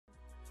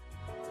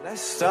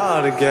Let's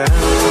start again.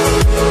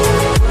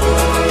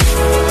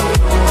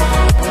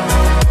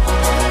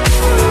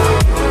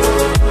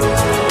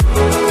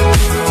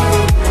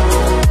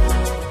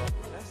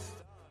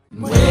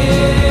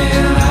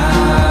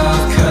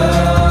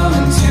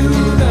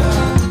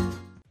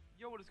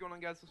 Yo, what is going on,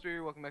 guys? It's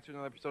here. Welcome back to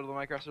another episode of the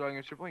Minecraft Surviving.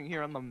 We're playing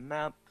here on the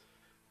map,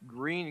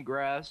 Green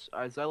Grass,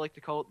 as I like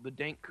to call it, the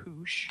Dank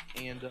Koosh.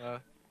 And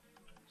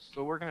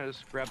so we're gonna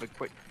just grab a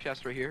quick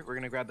chest right here. We're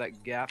gonna grab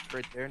that gap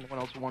right there. No one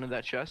else wanted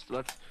that chest.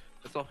 Let's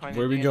all find.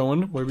 Where are we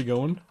going? Where are we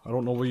going? I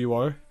don't know where you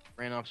are.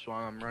 Ran off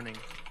Swan. I'm running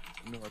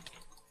north.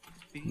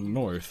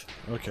 North.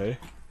 Okay.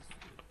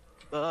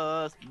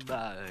 Bus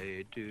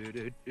by.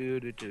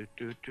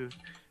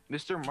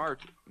 Mr.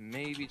 Mart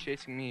may be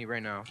chasing me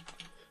right now.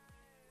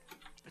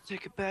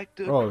 Take it back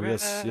to Oh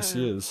yes,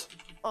 he is.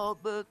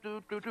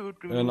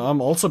 And I'm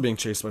also being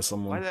chased by Why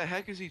someone. the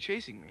heck is he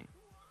chasing me?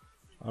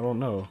 I don't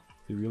know.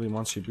 He really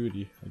wants your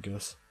booty, I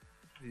guess.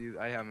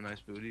 I have a nice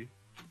booty.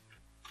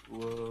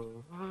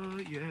 Whoa, oh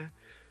yeah,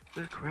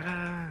 the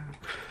crab,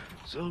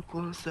 so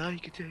close I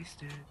can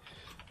taste it.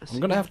 I'm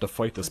gonna have to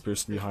fight this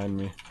person behind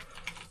me.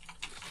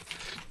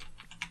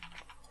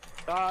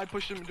 I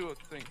pushed him into a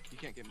thing. He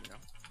can't get me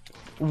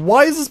now.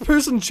 Why is this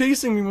person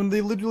chasing me when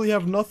they literally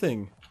have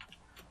nothing?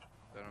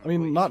 I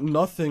mean, Wait, not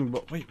nothing,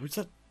 but wait, what's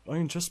that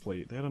iron chest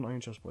plate? They had an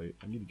iron chest plate.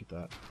 I need to get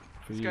that.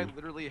 For this you. guy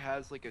literally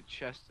has like a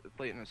chest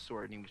plate and a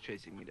sword, and he was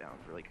chasing me down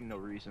for like no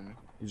reason.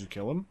 Did you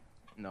kill him?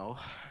 No,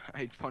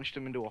 I punched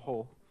him into a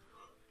hole.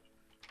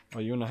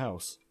 Are you in the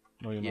house?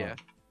 No, you're Yeah,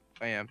 not.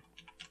 I am.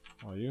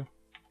 Are you?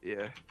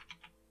 Yeah.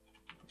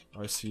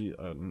 I see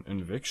an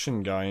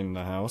eviction guy in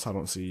the house. I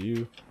don't see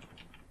you.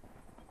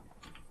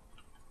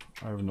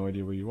 I have no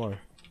idea where you are.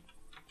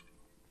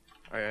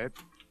 Alright.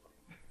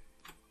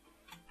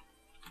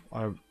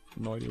 I have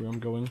no idea where I'm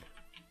going.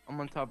 I'm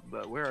on top of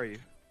that. Where are you?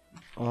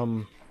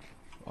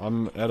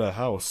 I'm at a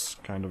house,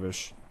 kind of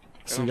ish.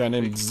 I see a don't guy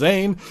named think-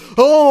 Zane.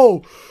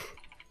 Oh!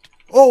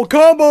 Oh,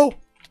 combo!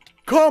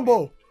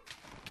 Combo!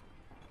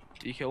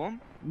 Did you kill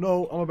him?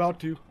 No, I'm about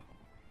to.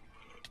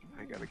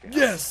 I gotta get.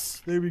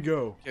 Yes! There we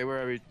go. Okay,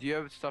 where are we? Do you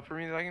have stuff for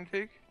me that I can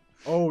take?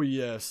 Oh,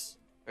 yes.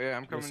 Oh, yeah,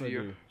 I'm coming Yes, to I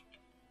you. do.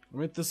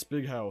 I'm at this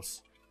big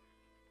house.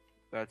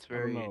 That's I don't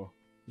very. know.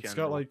 It's got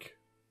general. like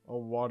a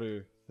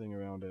water thing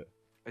around it.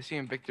 I see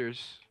him,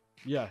 Victor's.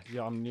 Yeah,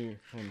 I'm near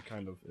him,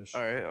 kind of ish.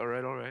 Alright.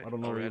 I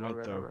don't know where he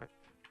went, though.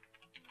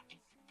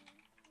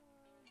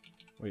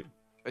 Wait.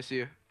 I see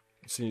you.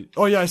 See?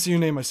 Oh yeah, I see your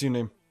name. I see your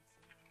name.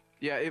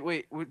 Yeah,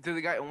 wait, did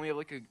the guy only have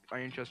like a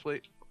iron chest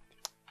plate?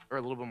 Or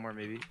a little bit more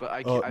maybe, but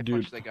I Dude.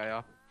 punched that guy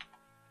off.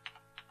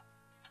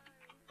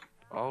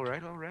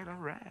 Alright. I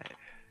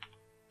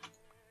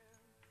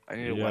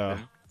need a Yeah.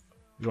 weapon.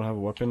 You don't have a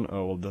weapon?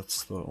 Oh well,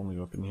 that's the only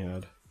weapon he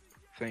had.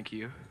 Thank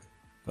you.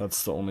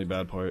 That's the only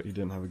bad part. He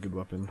didn't have a good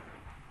weapon.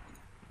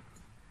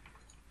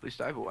 At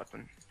least I have a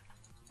weapon.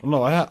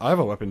 No, I have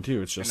a weapon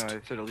too. It's I just. know, I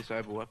said at least I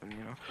have a weapon, you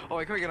know. Oh,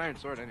 I could get an iron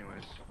sword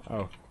anyways.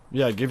 Oh,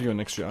 yeah. I gave you an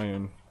extra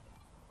iron.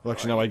 Well,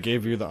 actually, no. I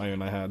gave you the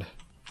iron I had.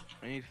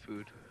 I need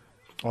food.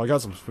 Oh, I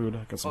got some food.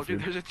 I got some Oh,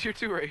 dude, food. there's a tier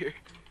 2 right here.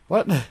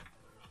 What?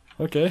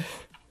 Okay.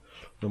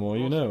 The more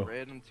you Most know.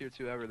 Random tier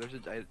 2 ever. There's a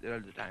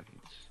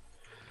diamonds.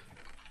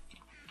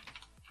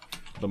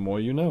 The more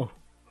you know.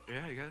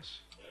 Yeah, I guess.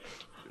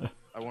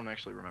 I won't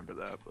actually remember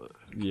that, but.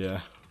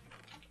 Yeah.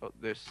 Oh,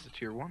 there's the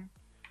tier 1.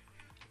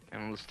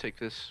 And let's take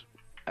this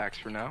axe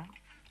for now.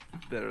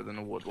 Better than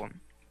a wood one.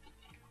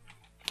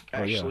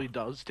 Oh, yeah. Actually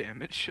does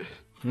damage.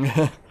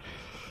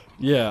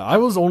 Yeah, I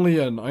was only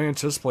an iron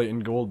chest plate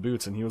and gold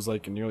boots, and he was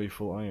like nearly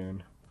full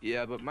iron.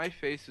 Yeah, but my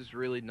face is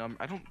really numb.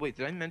 Wait,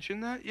 did I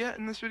mention that yet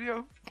in this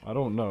video? I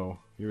don't know.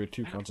 You were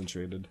too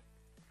concentrated.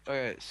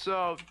 Okay,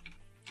 so,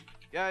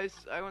 guys,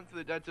 I went to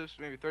the dentist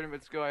maybe 30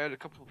 minutes ago. I had a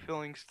couple of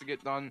fillings to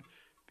get done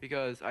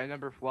because I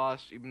never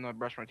flossed, even though I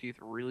brush my teeth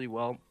really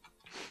well.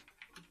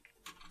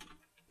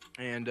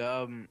 And,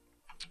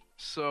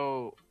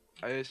 so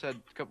I just had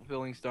a couple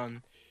fillings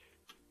done,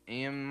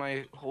 and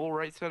my whole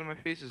right side of my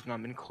face is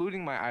numb,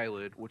 including my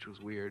eyelid, which was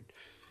weird.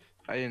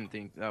 I didn't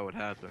think that would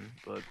happen,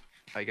 but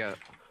I got.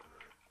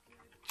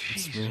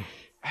 Jeez.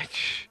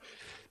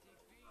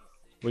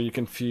 Were you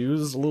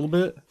confused a little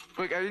bit?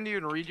 Like, I didn't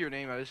even read your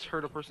name. I just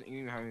heard a person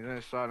eating behind me. Then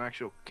I saw an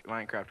actual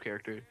Minecraft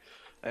character.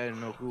 I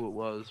didn't know who it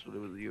was, but it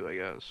was you, I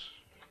guess.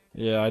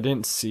 Yeah, I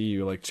didn't see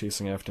you like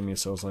chasing after me,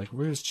 so I was like,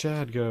 "Where's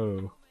Chad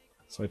go?"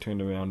 So I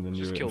turned around and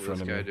you Just were kill in front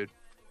this of guy, me. dude.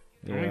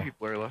 How many Yeah.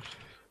 people are left?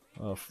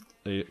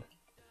 8.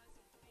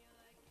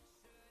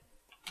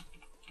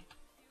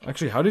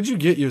 Actually, how did you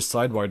get your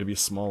sidewire to be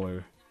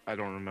smaller? I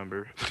don't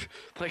remember.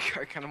 Like,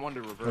 I kind of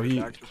wanted to revert Oh, he-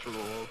 back just for the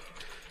love.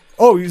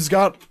 Oh, he's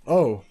got.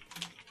 Oh.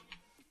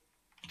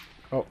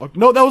 Oh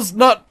no, that was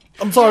not.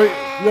 I'm sorry.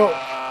 Yo,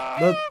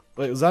 that.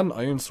 Wait, was that an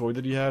iron sword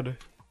that he had?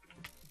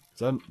 Is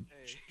that?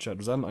 Chad,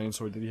 was that an iron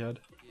sword that he had?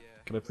 Yeah.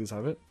 Can I please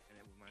have it? And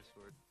it was my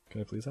sword.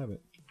 Can I please have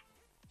it?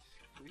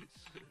 Please,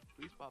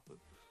 please, Papa.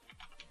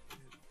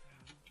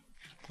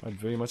 I'd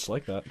very much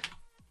like that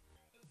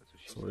That's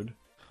what she sword.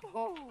 said.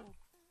 Oh.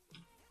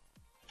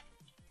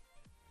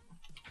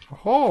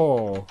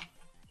 Oh,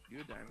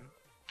 you a diamond.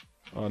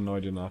 Oh no, I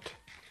do not.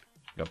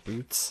 Got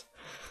boots.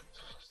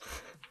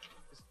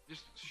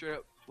 Just straight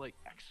up like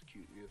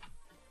execute you.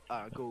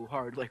 Go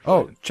hard like.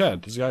 Oh, Flynn.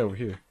 Chad, there's a guy over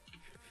here.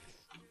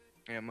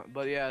 Yeah,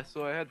 but yeah,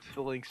 so I had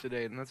fillings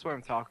today, and that's why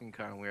I'm talking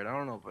kind of weird. I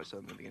don't know if I said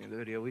in the beginning of the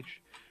video. We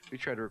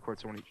tried to record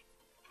someone each.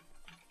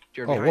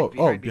 Jared, Oh, behind,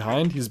 whoa,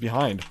 behind. He's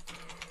behind.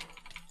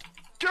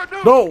 Jared,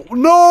 no! No,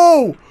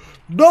 no,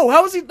 no!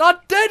 How is he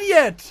not dead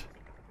yet?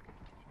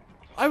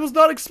 I was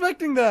not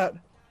expecting that.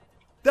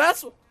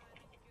 That's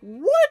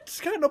what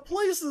kind of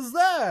place is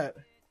that?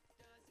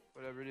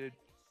 Whatever, dude.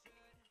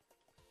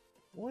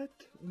 What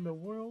in the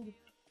world?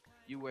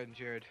 You win,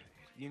 Jared.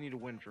 You need to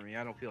win for me.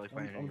 I don't feel like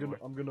playing anymore.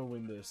 I'm gonna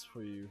win this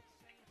for you.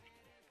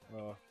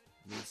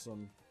 Need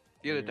some.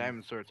 You had a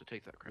diamond sword, so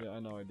take that crap. Yeah, I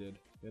know I did.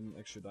 Get an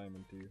extra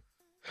diamond too.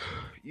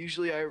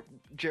 Usually,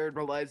 Jared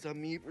relies on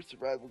me for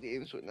survival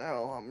games, but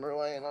now I'm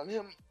relying on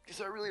him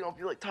because I really don't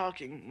feel like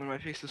talking when my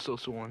face is so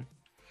swollen.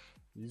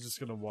 He's just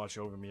gonna watch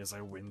over me as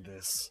I win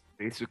this.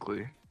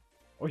 Basically.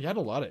 Oh, he had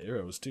a lot of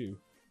arrows too.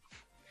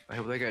 I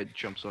hope that guy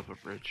jumps off a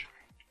bridge.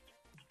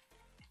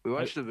 We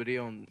watched a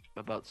video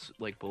about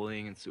like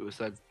bullying and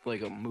suicide,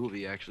 like a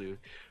movie actually. It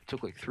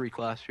took like 3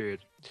 class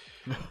periods.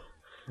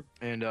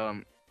 And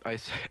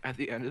at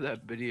the end of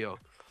that video,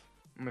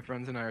 my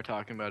friends and I are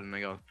talking about it, and I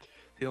go,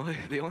 the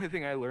only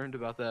thing I learned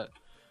about that,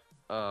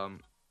 the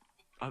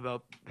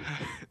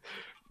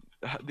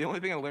only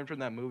thing I learned from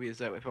that movie is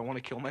that if I want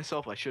to kill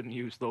myself, I shouldn't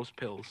use those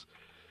pills.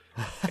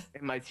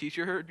 And my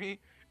teacher heard me,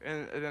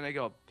 and then I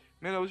go,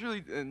 man,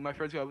 and my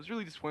friends go, I was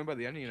really disappointed by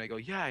the ending, and I go,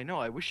 yeah, I know,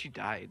 I wish she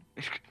died.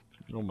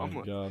 Oh my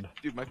god.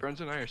 Dude, my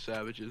friends and I are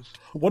savages.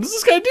 What is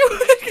this guy doing?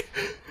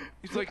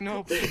 He's like,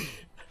 no.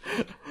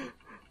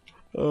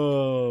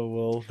 Oh,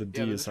 well, the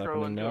D Yeah, is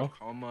happening now.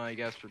 Coma, I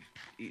guess, for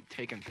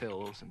taking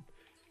pills and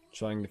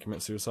Trying to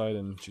commit suicide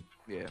and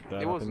yeah,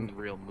 that it wasn't happened.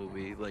 a real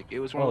movie. Like, it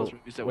was one of those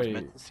movies that was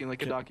meant to seem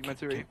like a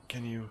documentary.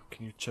 Can you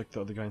check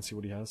the other guy and see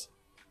what he has?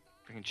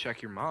 I can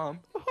check your mom.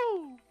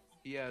 Woohoo!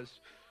 He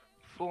has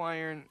full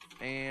iron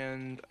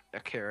and a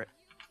carrot.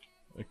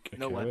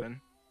 No carrot?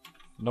 weapon.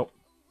 Nope.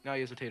 Now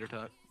he has a tater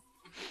tot.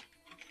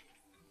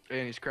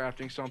 And he's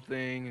crafting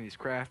something, and he's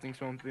crafting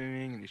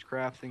something, and he's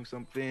crafting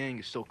something,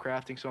 he's still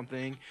crafting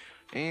something,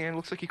 and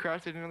looks like he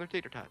crafted another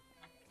tater tot.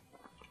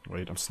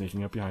 Wait, I'm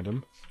sneaking up behind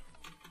him.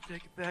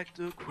 Take it back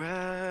to the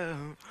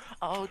crowd,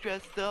 all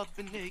dressed up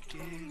and naked.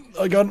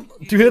 I got him.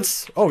 2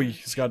 hits. Oh,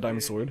 he's got a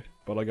diamond sword,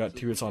 but I got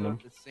 2 hits on him.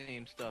 The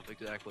same stuff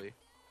exactly.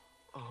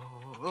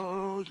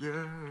 Oh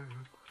yeah.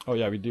 Oh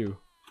yeah, we do.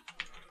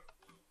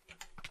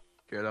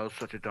 Yeah, that was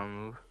such a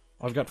dumb move.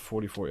 I've got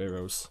 44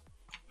 arrows.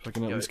 If I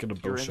can at least get a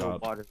bow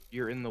shot.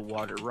 You're in the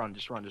water. Run,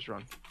 just run.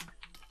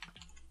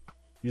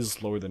 He's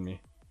slower than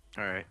me.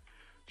 Alright.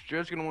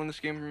 Jared's gonna win this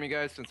game for me,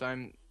 guys, since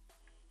I'm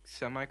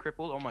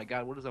semi-crippled. Oh my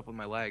god, what is up with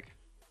my lag?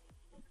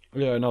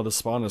 Yeah, no, the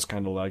spawn is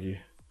kind of laggy.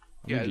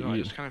 Yeah, no, I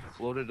just kind of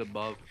floated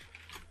above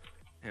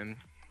him.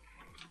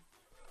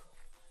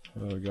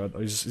 Oh god,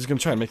 he's gonna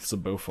try and make this a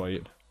bow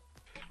fight.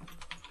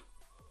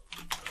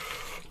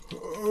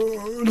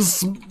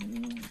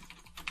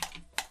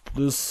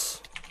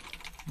 This.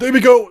 There we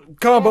go!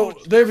 Combo! Oh,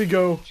 there we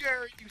go!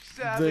 Jared, you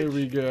savage! There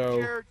we go.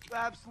 Jared, you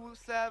absolute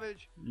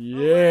savage!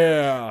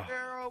 Yeah!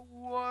 Jared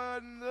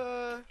won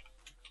the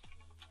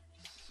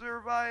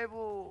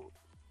survival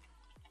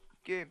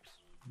games.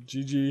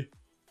 GG.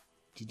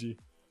 GG.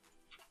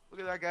 Look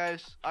at that,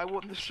 guys. I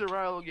won the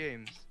survival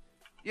games.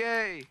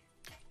 Yay!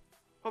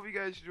 Hope you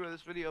guys enjoy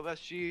this video of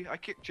SG. I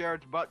kicked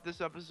Jared's butt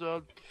this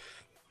episode.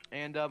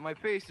 And my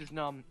face is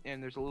numb,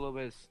 and there's a little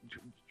bit of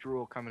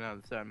drool coming out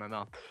of the side of my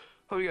mouth.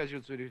 Hope you guys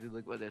enjoyed this video. If you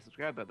did, like this,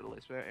 subscribe,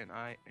 and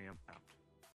I am out.